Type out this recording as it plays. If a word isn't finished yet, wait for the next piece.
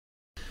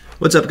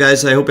What's up,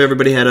 guys? I hope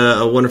everybody had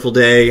a wonderful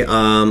day. A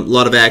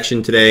lot of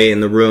action today in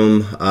the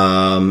room,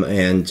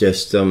 and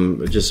just some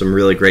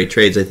really great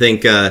trades. I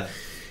think I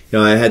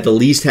had the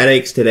least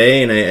headaches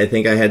today, and I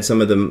think I had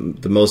some of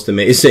the most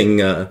amazing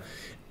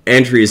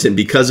entries. And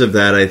because of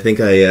that, I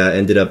think I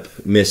ended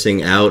up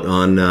missing out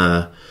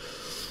on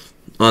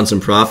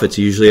some profits.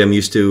 Usually, I'm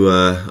used to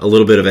a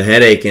little bit of a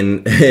headache,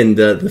 and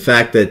the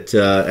fact that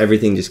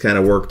everything just kind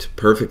of worked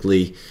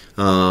perfectly.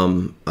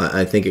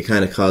 I think it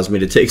kind of caused me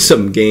to take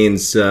some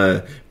gains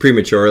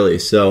prematurely.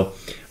 So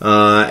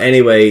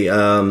anyway,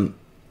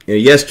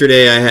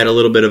 yesterday I had a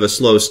little bit of a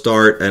slow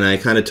start, and I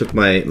kind of took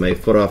my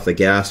foot off the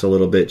gas a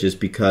little bit just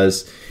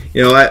because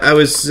I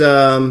was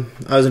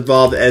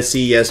involved in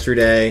SE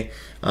yesterday.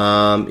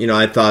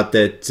 I thought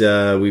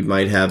that we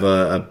might have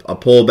a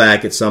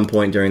pullback at some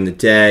point during the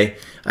day.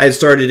 I had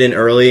started in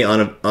early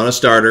on a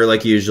starter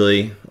like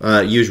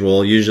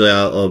usual. Usually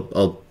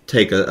I'll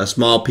take a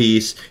small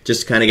piece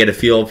just to kind of get a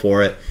feel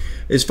for it.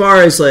 As far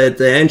as the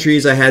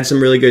entries, I had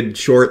some really good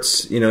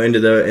shorts, into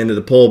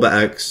the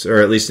pullbacks,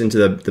 or at least into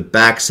the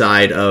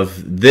backside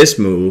of this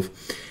move.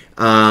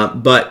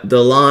 But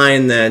the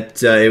line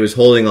that it was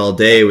holding all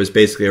day was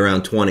basically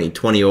around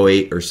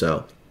 20.08 or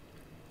so.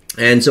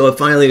 And so it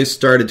finally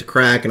started to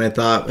crack, and I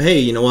thought, hey,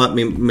 you know what,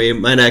 we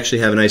might actually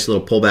have a nice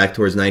little pullback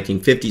towards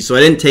 1950. So I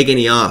didn't take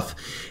any off.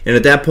 And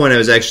at that point, I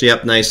was actually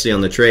up nicely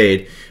on the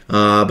trade,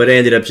 but I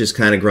ended up just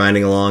kind of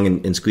grinding along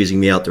and squeezing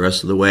me out the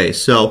rest of the way.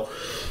 So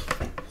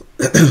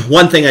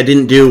one thing I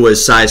didn't do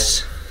was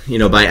size,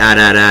 by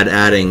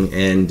adding,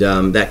 and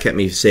that kept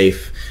me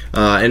safe.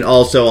 And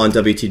also on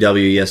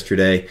WTW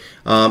yesterday,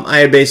 I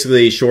had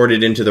basically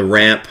shorted into the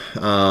ramp,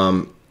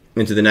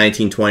 into the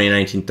 1920,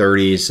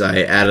 1930s.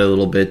 I added a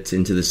little bit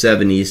into the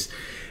 70s.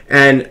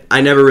 And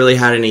I never really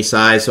had any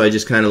size, so I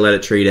just kind of let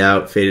it trade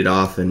out, faded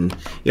off. And,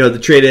 the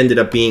trade ended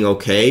up being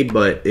okay,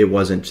 but it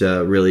wasn't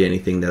really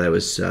anything that I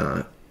was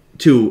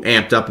too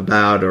amped up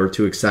about or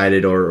too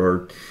excited,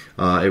 or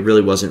it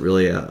really wasn't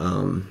really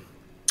an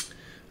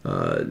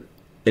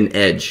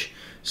edge.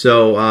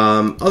 So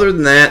other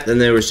than that, then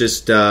there was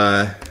just,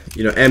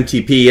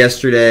 MTP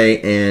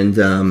yesterday. And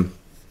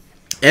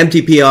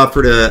MTP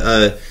offered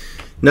a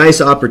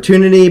nice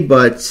opportunity,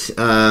 but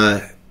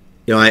I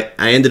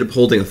ended up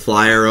holding a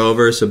flyer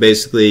over. So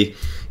basically,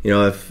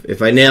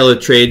 if I nail a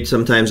trade,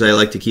 sometimes I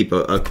like to keep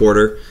a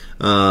quarter.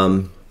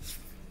 I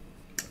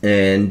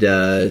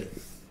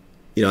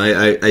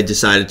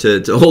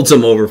decided to hold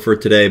some over for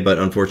today, but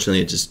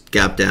unfortunately it just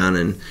gapped down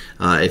and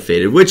it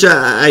faded, which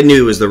I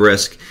knew was the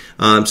risk.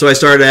 So I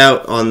started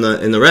out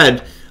in the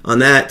red on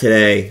that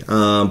today,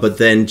 but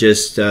then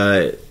just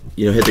hit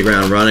the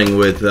ground running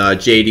with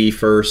JD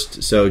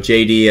first. So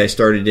JD, I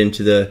started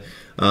into the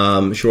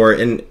short,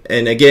 and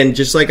again,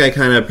 just like I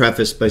kind of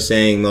prefaced by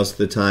saying most of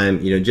the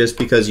time, just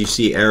because you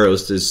see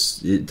arrows,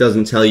 it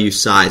doesn't tell you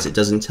size. It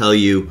doesn't tell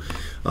you,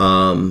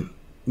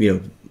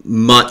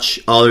 much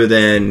other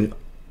than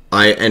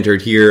I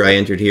entered here, I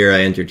entered here,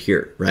 I entered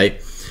here,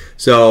 right?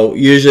 So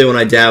usually when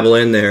I dabble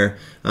in there,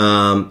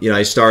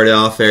 I started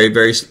off very,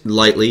 very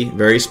lightly,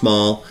 very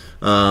small.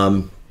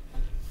 And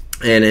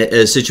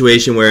a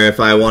situation where if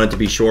I wanted to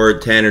be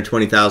short 10 or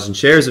 20,000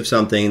 shares of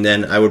something,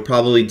 then I would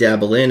probably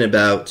dabble in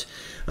about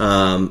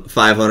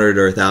 500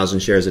 or 1,000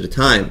 shares at a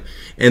time.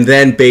 And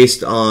then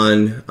based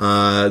on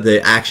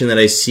the action that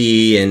I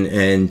see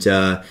and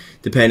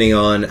depending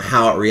on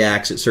how it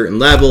reacts at certain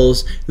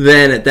levels,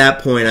 then at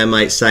that point I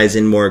might size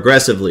in more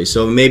aggressively.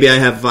 So maybe I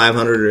have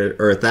 500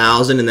 or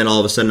 1,000, and then all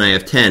of a sudden I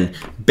have 10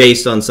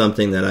 based on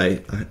something that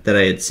I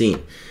had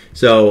seen.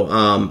 So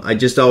I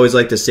just always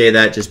like to say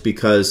that, just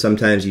because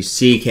sometimes you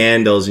see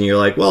candles and you're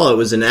like, well, it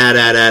was an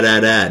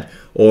add,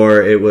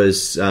 or it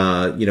was,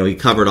 he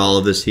covered all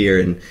of this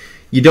here, and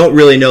you don't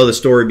really know the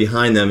story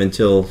behind them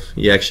until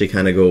you actually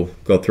kind of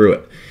go through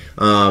it.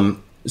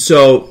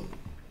 So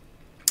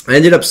I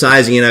ended up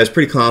sizing in. I was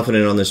pretty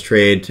confident on this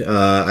trade.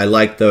 I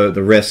liked the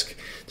risk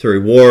to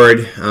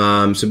reward.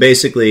 So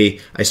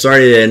basically, I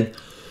started in,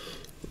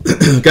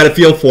 got a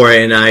feel for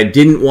it, and I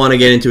didn't want to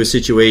get into a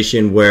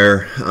situation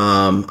where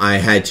I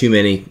had too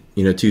many,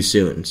 too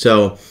soon.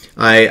 So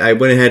I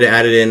went ahead and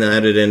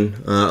added in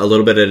a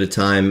little bit at a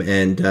time,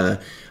 and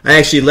I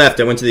actually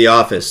left. I went to the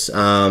office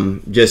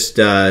just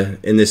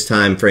in this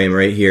time frame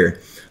right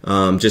here,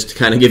 just to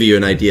kind of give you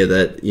an idea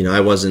that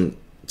I wasn't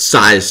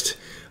sized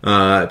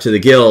to the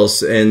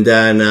gills. And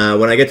then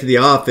when I get to the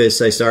office,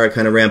 I started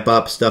kind of ramp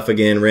up stuff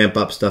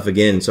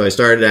again. So I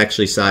started to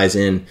actually size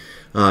in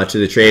to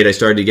the trade. I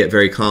started to get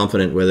very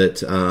confident with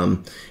it,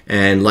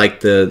 and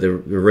like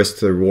the risk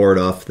to reward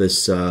off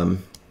this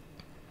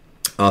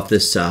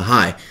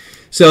high.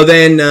 So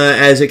then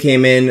as it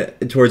came in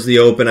towards the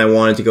open, I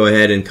wanted to go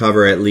ahead and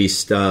cover at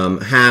least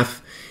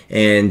half,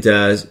 and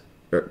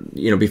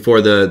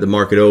before the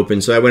market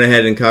opened. So I went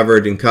ahead and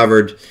covered,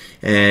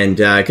 and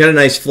got a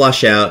nice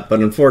flush out, but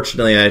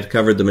unfortunately I had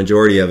covered the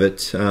majority of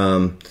it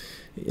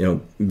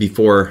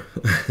before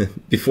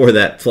before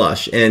that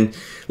flush. And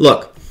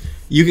look,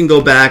 you can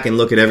go back and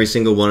look at every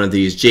single one of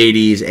these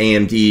JDs,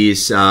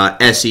 AMDs,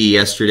 SE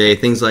yesterday,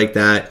 things like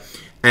that.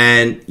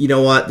 And you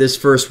know what? This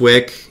first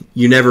wick,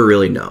 you never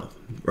really know,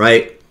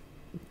 right?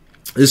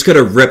 This could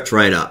have ripped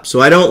right up.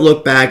 So I don't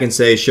look back and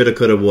say shoulda,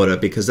 coulda, woulda,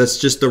 because that's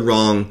just the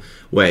wrong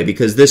way,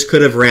 because this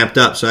could have ramped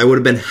up. So I would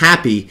have been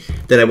happy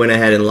that I went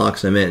ahead and locked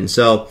some in.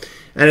 So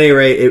at any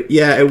rate,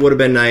 it would have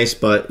been nice,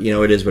 but you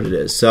know, it is what it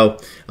is. So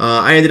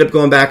I ended up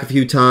going back a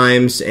few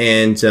times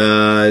and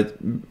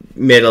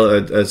made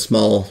a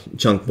small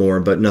chunk more,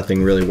 but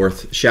nothing really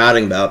worth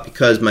shouting about,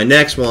 because my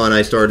next one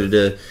I started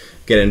to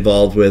get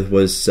involved with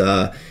was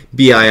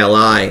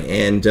BILI,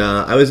 and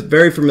I was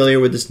very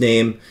familiar with this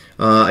name.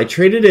 I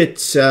traded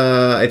it,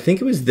 I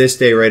think it was this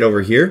day right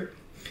over here,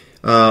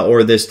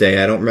 or this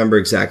day. I don't remember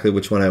exactly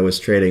which one I was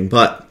trading,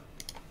 but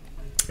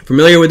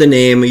familiar with the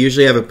name. We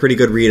usually have a pretty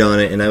good read on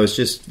it, and I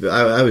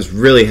was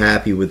really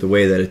happy with the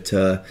way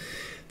that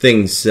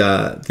things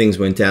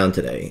went down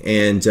today.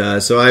 And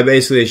so I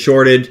basically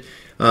shorted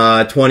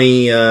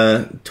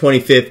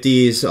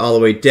 2050s all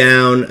the way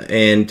down,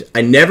 and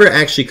I never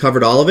actually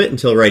covered all of it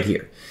until right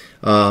here.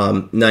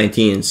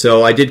 19.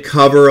 So I did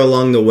cover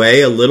along the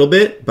way a little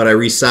bit, but I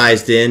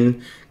resized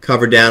in,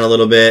 covered down a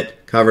little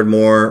bit, covered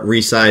more,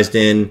 resized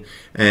in,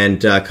 and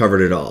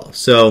covered it all.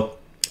 So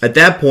at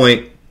that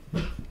point,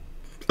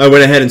 I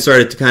went ahead and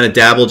started to kind of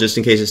dabble just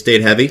in case it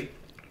stayed heavy.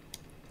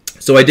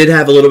 So I did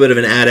have a little bit of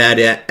an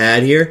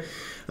add here,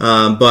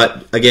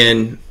 but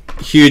again,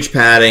 huge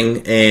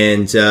padding,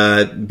 and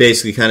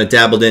basically kind of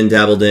dabbled in,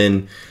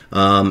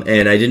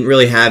 and I didn't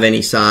really have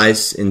any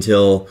size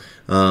until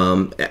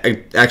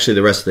actually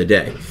the rest of the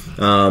day.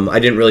 I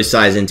didn't really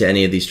size into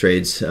any of these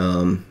trades,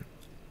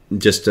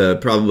 just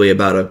probably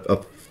about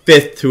a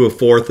fifth to a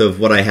fourth of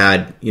what I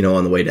had, you know,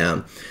 on the way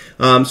down.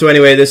 So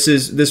anyway, this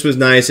was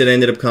nice. It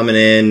ended up coming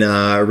in,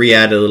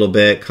 re-added a little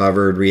bit,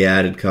 covered,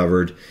 re-added,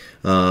 covered,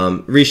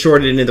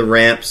 re-shorted into the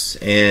ramps,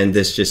 and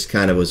this just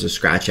kind of was a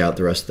scratch out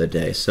the rest of the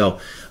day.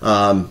 So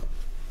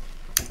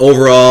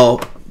overall,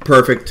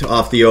 perfect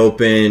off the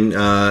open.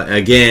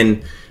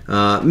 Again,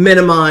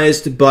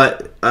 minimized,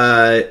 but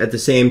at the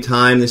same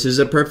time, this is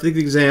a perfect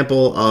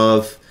example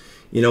of,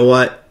 you know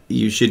what,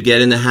 you should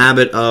get in the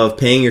habit of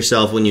paying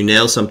yourself when you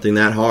nail something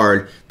that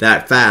hard,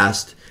 that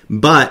fast.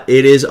 But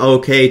it is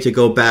okay to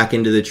go back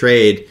into the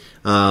trade,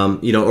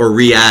 you know, or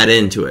re-add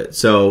into it.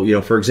 So, you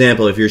know, for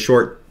example, if you're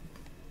short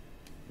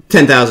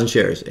 10,000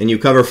 shares and you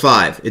cover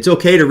 5, it's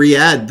okay to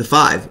re-add the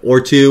 5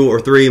 or 2 or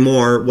 3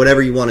 more,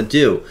 whatever you want to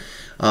do.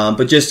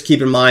 But just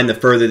keep in mind, the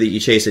further that you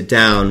chase it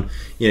down,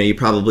 you know, you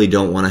probably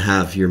don't want to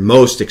have your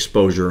most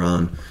exposure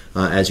on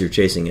as you're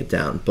chasing it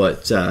down.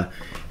 But at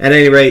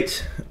any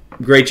rate,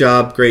 great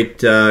job,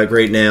 great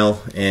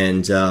nail,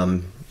 and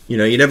you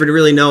know, you never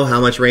really know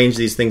how much range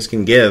these things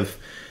can give.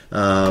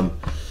 So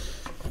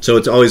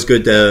it's always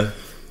good to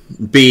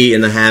be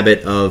in the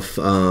habit of,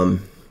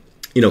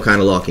 you know,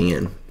 kind of locking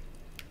in.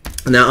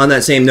 Now, on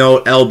that same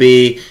note,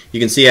 LB, you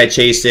can see I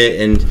chased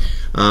it, and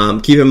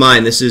keep in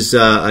mind, this is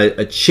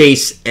a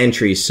chase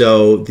entry.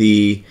 So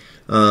the,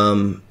 I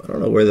don't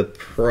know where the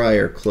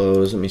prior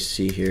close, let me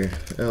see here,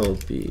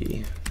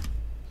 LB.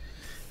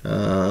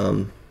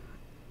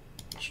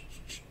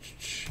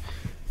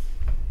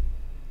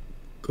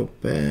 Go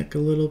back a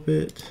little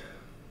bit.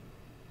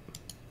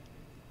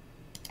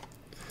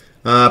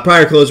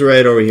 Prior close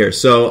right over here.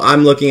 So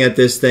I'm looking at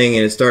this thing,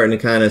 and it's starting to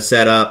kind of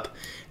set up,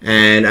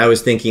 and I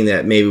was thinking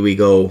that maybe we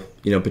go,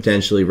 you know,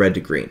 potentially red to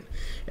green.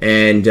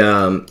 And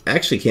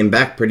actually came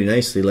back pretty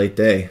nicely late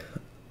day.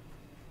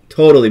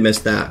 Totally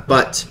missed that.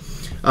 But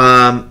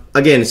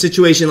again, a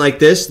situation like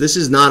this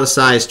is not a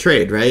size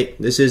trade,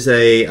 right? This is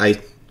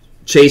I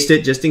chased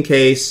it just in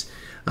case.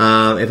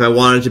 If I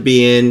wanted to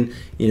be in,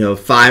 you know,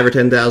 5 or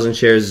 10,000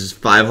 shares, is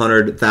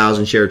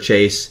 500,000 share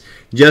chase.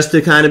 Just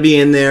to kind of be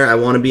in there, I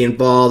want to be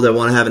involved. I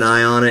want to have an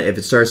eye on it. If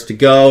it starts to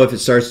go, if it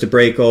starts to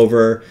break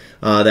over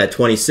that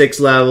 26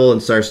 level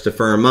and starts to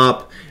firm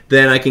up,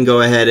 then I can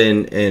go ahead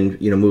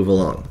and you know, move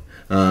along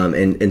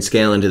and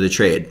scale into the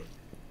trade.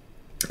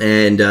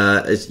 And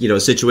you know, a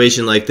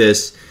situation like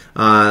this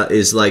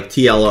is like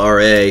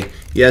TLRA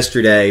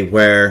yesterday,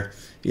 where,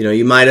 you know,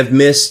 you might have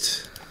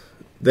missed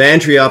the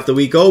entry off the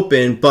week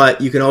open, but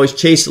you can always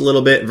chase a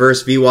little bit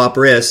versus VWAP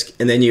risk,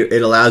 and then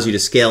it allows you to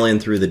scale in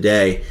through the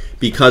day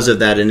because of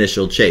that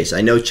initial chase.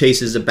 I know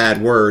chase is a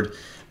bad word,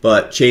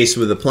 but chase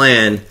with a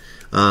plan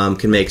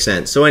can make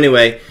sense. So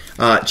anyway,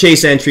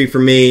 chase entry for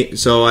me.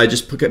 So I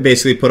just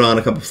basically put on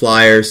a couple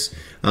flyers.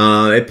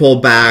 It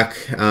pulled back.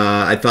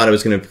 I thought it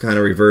was going to kind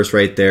of reverse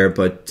right there,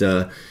 but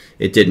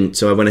it didn't.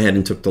 So I went ahead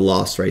and took the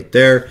loss right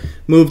there.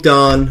 Moved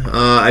on.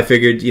 I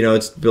figured, you know,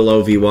 it's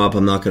below VWAP.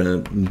 I'm not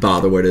going to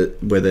bother with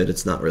it.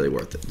 It's not really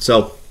worth it.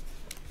 So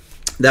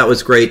that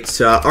was great.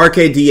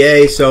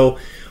 RKDA. So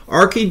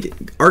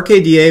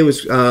RKDA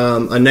was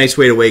a nice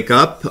way to wake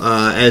up.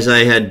 As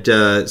I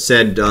had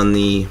said on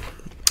the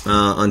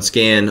on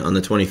scan on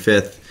the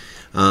 25th.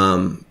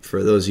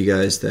 For those of you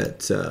guys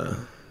that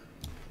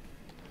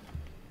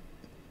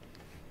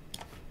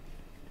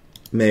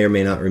may or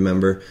may not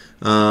remember.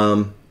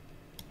 I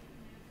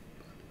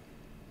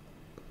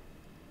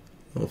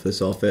don't know if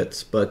this all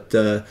fits, but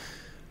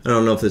I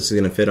don't know if this is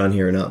going to fit on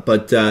here or not,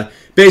 but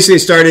basically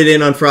started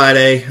in on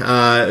Friday.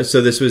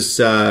 So this was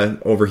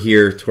over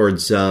here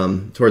towards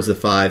the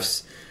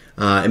 5s,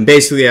 and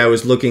basically I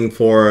was looking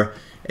for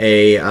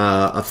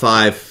a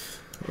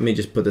 5. Let me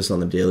just put this on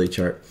the daily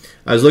chart.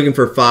 I was looking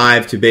for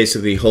 5 to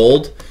basically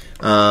hold,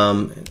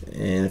 and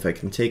if I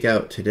can take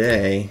out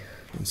today,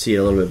 you can see it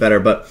a little bit better.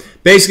 But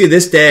basically,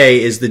 this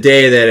day is the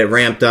day that it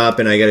ramped up,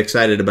 and I got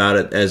excited about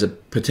it as a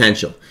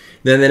potential.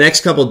 Then the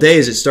next couple of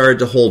days, it started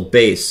to hold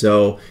base,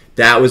 so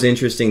that was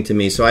interesting to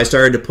me. So I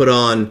started to put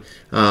on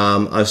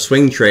a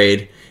swing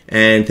trade,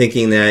 and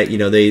thinking that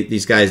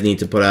these guys need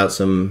to put out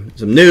some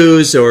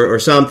news or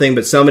something.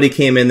 But somebody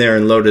came in there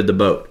and loaded the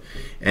boat,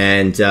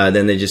 and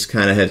then they just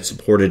kind of have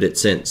supported it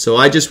since. So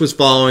I just was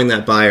following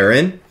that buyer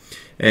in,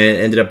 and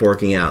ended up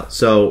working out.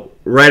 So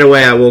right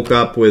away, I woke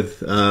up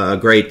with a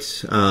great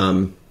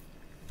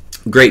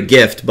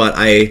gift, but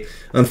I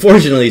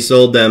unfortunately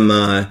sold them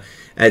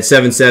at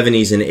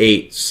 770s and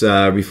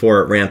 8s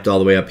before it ramped all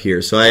the way up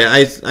here. So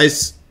I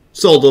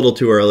sold a little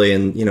too early,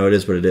 and it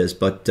is what it is.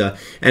 But at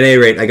any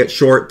rate, I got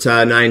short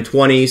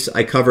 920s.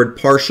 I covered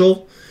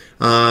partial.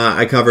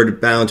 I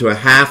covered down to a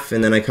half,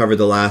 and then I covered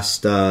the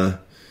last. I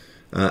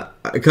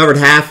covered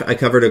half. I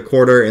covered a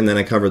quarter, and then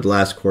I covered the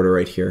last quarter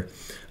right here.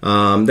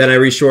 Then I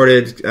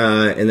reshorted,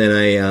 and then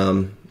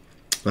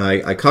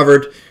I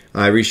covered.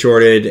 I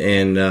reshorted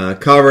and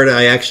covered.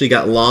 I actually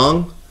got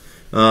long.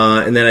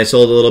 And then I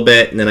sold a little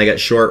bit, and then I got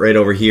short right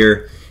over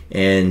here,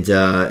 and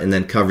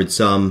then covered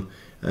some,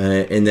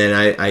 and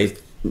then I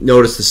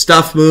noticed the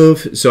stuff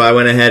move, so I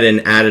went ahead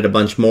and added a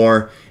bunch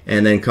more,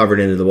 and then covered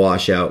into the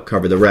washout,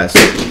 covered the rest,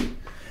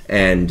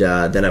 and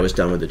then I was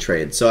done with the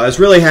trade. So I was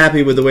really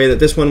happy with the way that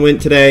this one went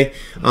today.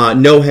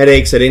 No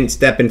headaches. I didn't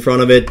step in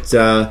front of it.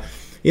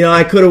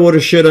 I coulda,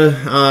 woulda,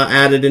 shoulda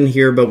added in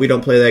here, but we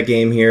don't play that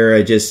game here.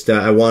 I just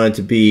I wanted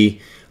to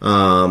be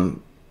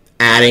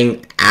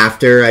adding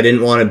after. I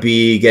didn't want to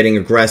be getting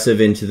aggressive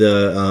into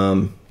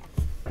the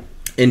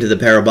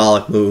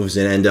parabolic moves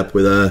and end up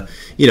with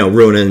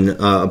ruining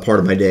a part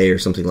of my day or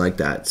something like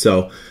that.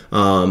 So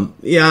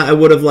yeah, I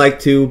would have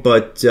liked to,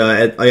 but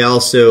I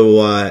also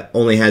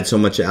only had so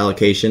much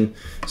allocation,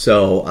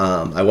 so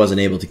I wasn't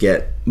able to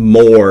get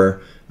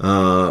more,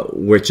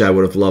 which I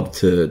would have loved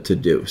to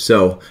do.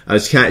 So I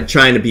was kind of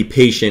trying to be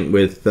patient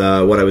with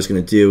what I was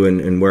going to do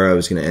and where I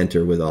was going to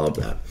enter with all of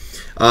that.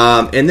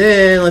 And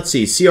then let's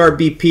see,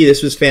 CRBP.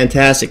 This was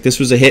fantastic. This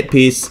was a hit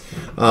piece,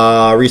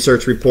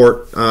 research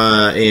report,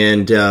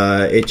 and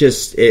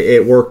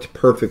it worked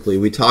perfectly.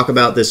 We talk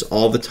about this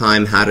all the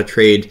time, how to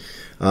trade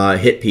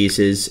hit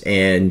pieces,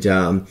 and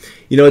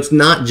it's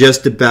not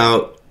just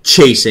about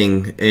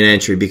chasing an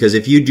entry, because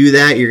if you do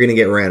that, you're going to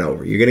get ran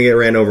over. You're going to get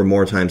ran over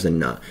more times than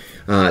not.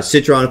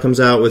 Citron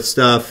comes out with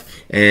stuff,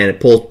 and it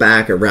pulls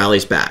back, it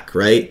rallies back,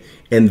 right?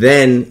 And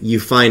then you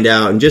find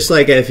out, and just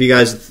like if you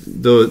guys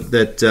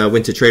that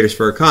went to Traders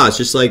for a Cause,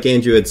 just like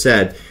Andrew had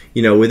said,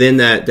 within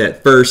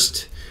that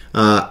first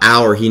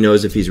hour, he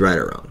knows if he's right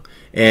or wrong,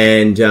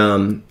 and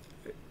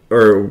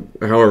or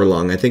however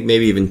long. I think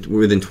maybe even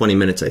within 20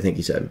 minutes. I think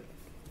he said,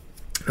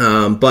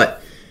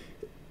 but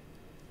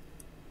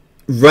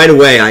right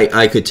away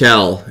I could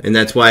tell, and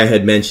that's why I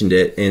had mentioned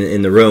it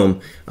in the room.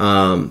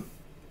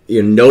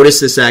 Notice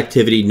this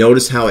activity.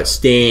 Notice how it's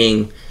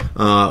staying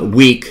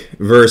weak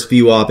versus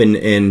VWAP,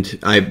 and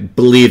I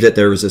believe that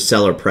there was a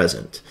seller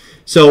present.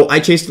 So I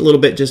chased a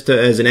little bit just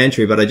as an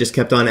entry, but I just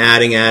kept on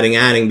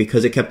adding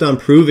because it kept on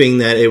proving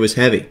that it was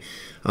heavy.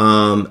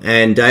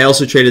 And I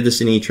also traded this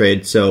in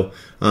E-Trade, so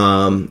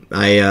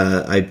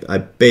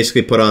I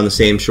basically put on the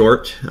same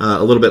short,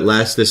 a little bit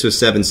less. This was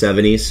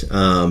 770s.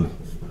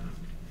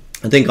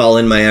 I think all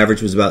in my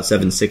average was about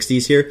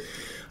 760s here.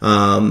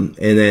 And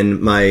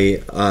then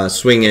my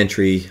swing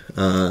entry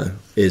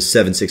is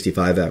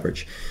 765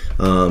 average.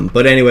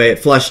 But anyway, it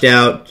flushed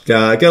out,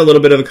 got a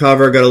little bit of a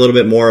cover, got a little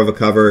bit more of a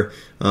cover.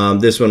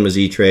 This one was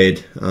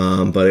E-Trade,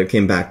 but it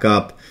came back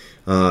up,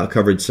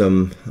 covered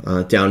some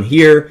down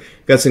here,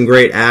 got some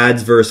great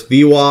ads versus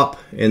VWAP,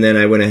 and then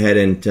I went ahead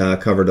and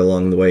covered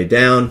along the way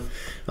down,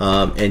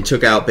 and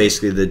took out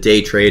basically the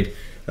day trade,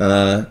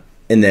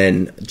 and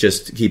then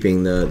just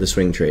keeping the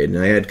swing trade. And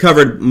I had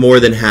covered more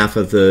than half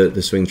of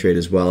the swing trade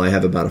as well. I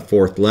have about a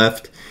fourth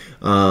left.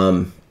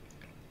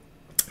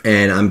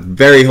 And I'm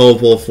very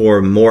hopeful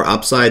for more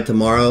upside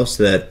tomorrow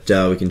so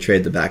that we can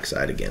trade the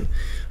backside again.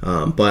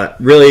 But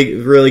really,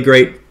 really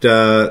great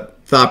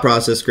thought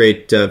process,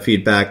 great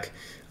feedback,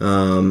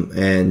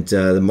 and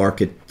the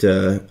market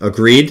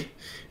agreed.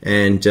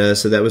 And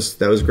so that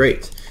was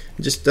great.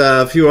 Just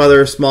a few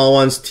other small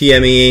ones.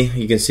 TME,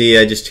 you can see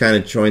I just kind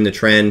of joined the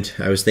trend.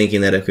 I was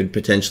thinking that it could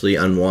potentially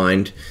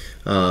unwind,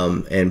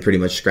 and pretty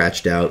much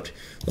scratched out.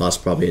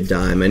 Lost probably a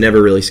dime. I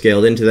never really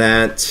scaled into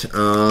that.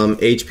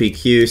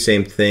 HPQ,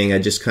 same thing. I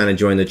just kind of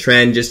joined the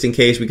trend just in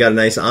case we got a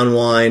nice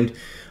unwind,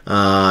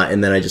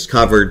 and then I just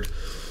covered.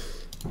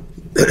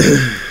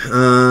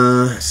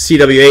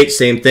 CWH,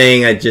 same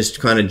thing. I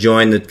just kind of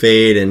joined the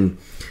fade, and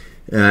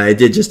it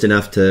did just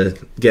enough to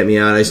get me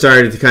out. I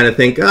started to kind of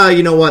think, oh,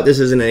 you know what? This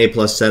isn't an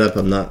A+ setup.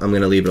 I'm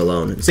going to leave it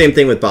alone. Same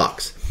thing with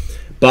Box.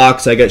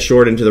 box. I got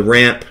short into the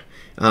ramp,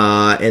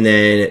 and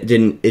then it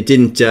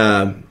didn't.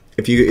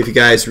 If you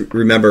guys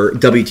remember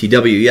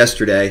WTW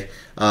yesterday,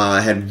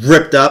 had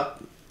ripped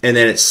up, and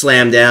then it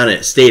slammed down and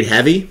it stayed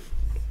heavy.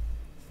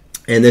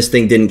 And this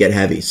thing didn't get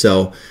heavy.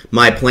 So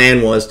my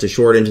plan was to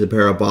short into the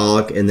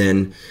parabolic and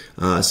then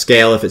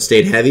scale if it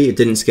stayed heavy. It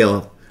didn't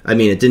scale. I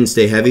mean, it didn't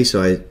stay heavy,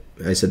 so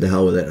I said the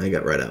hell with it, and I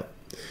got right out.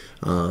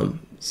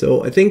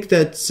 So I think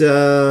that's it.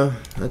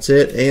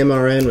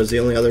 AMRN was the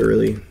only other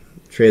really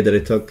trade that I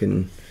took,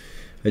 and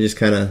I just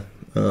kind of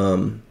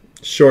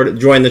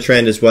joined the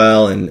trend as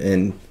well,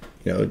 and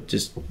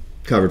just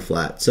covered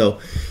flat. So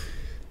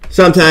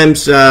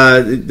sometimes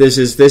this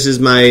is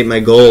my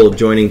goal of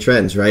joining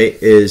trends,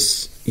 right?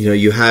 Is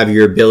you have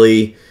your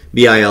BILI,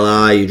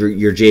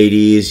 your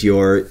JDs,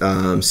 your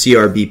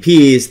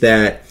CRBPs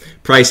that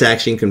price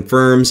action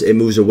confirms, it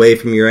moves away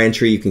from your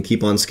entry, you can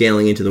keep on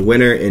scaling into the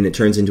winner and it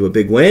turns into a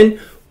big win.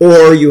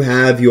 Or you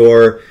have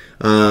your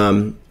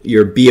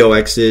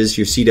BOXs,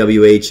 your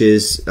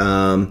CWHs,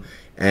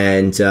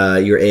 and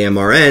your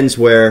AMRNs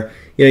where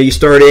you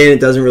start in, it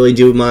doesn't really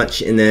do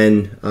much, and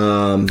then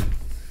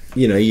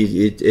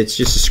it's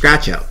just a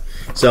scratch out.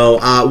 So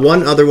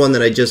one other one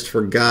that I just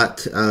forgot,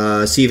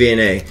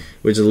 CVNA,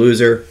 which is a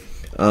loser.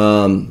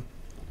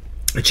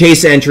 A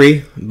chase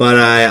entry, but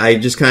I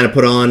just kind of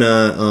put on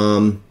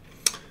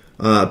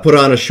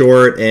a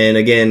short, and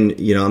again,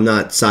 I'm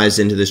not sized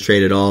into this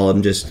trade at all.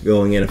 I'm just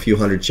going in a few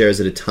hundred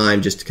shares at a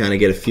time just to kind of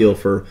get a feel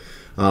for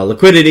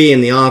liquidity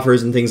and the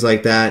offers and things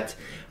like that.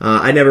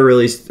 I never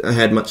really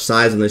had much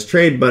size on this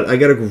trade, but I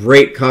got a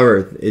great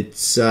cover. It's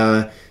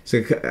so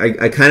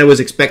I kind of was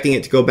expecting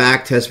it to go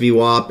back, test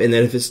VWAP, and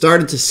then if it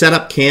started to set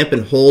up camp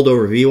and hold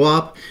over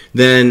VWAP,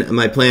 then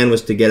my plan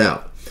was to get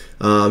out.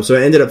 So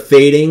it ended up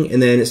fading,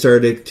 and then it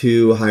started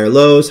to higher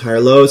lows,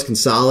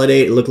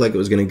 consolidate. It looked like it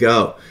was going to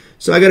go.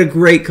 So I got a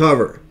great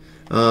cover.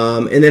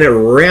 And then it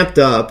ramped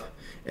up,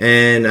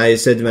 and I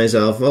said to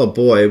myself, oh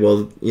boy,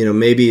 well,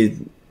 maybe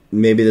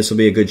this will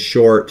be a good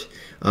short,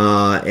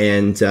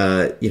 and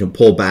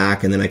pull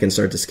back, and then I can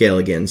start to scale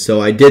again.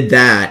 So I did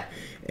that,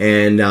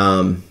 and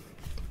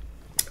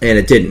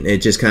it didn't.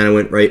 It just kind of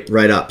went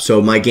right up.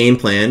 So my game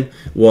plan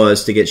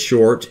was to get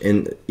short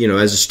and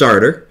as a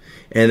starter,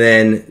 and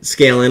then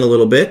scale in a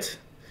little bit,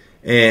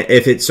 and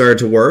if it started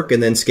to work,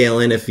 and then scale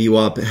in if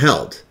VWAP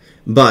held.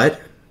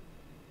 But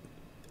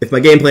if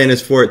my game plan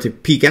is for it to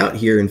peak out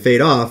here and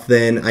fade off,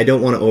 then I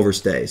don't want to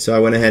overstay. So I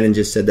went ahead and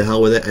just said the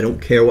hell with it. I don't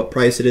care what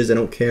price it is. I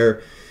don't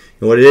care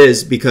what it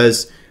is,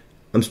 because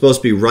I'm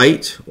supposed to be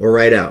right or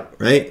right out,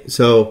 right?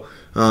 So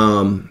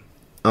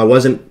I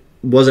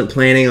wasn't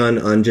planning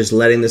on just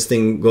letting this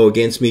thing go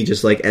against me,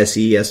 just like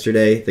SE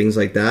yesterday, things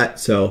like that.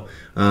 So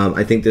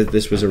I think that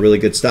this was a really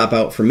good stop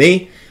out for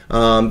me,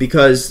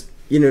 because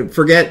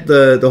forget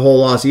the whole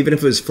loss. Even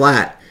if it was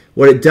flat,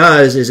 what it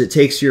does is it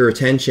takes your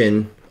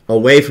attention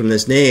away from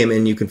this name,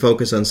 and you can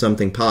focus on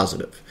something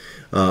positive.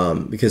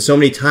 Because so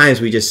many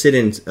times we just sit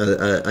in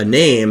a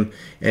name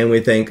and we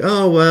think,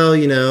 oh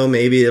well,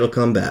 maybe it'll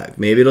come back,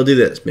 maybe it'll do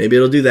this, maybe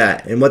it'll do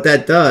that, and what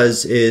that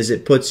does is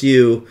it puts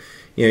you.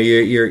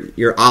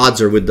 Your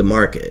odds are with the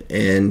market,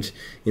 and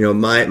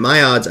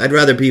my odds, I'd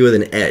rather be with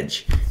an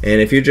edge.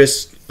 And if you're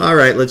just all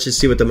right, let's just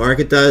see what the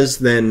market does,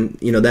 then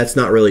that's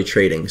not really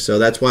trading. So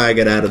that's why I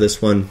got out of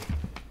this one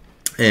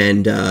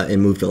and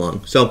moved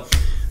along. So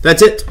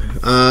that's it.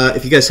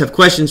 If you guys have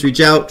questions, reach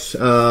out.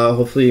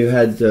 Hopefully you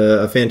had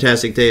a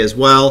fantastic day as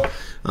well,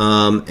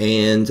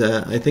 and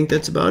I think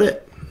that's about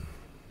it.